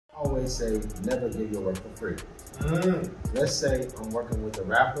always say never give your work for free. Let's say I'm working with a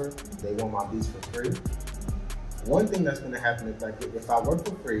rapper, they want my beats for free. One thing that's gonna happen is like if I work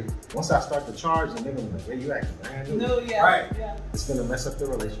for free, once I start to charge, and they're gonna be like, "Yeah, you acting brand new." No, yeah, right. Yeah. It's gonna mess up your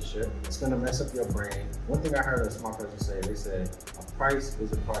relationship. It's gonna mess up your brand. One thing I heard a smart person say, they said, "A price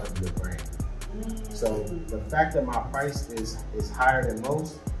is a part of your brand." So the fact that my price is higher than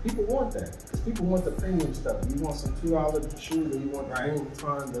most, people want that. Because people want the premium stuff. You want some $2 shoes, or you want the Louis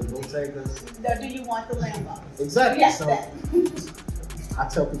Vuitton, the Bottegas. Or do you want the Lambo? Exactly. Yes, so that. I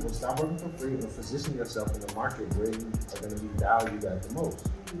tell people, stop working for free and position yourself in the market where you are going to be valued at the most.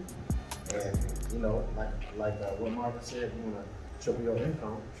 And you know, like what Marvin said, you want to triple your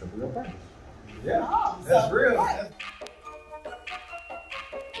income, triple your price. Yeah, Oh, that's so, real. Right.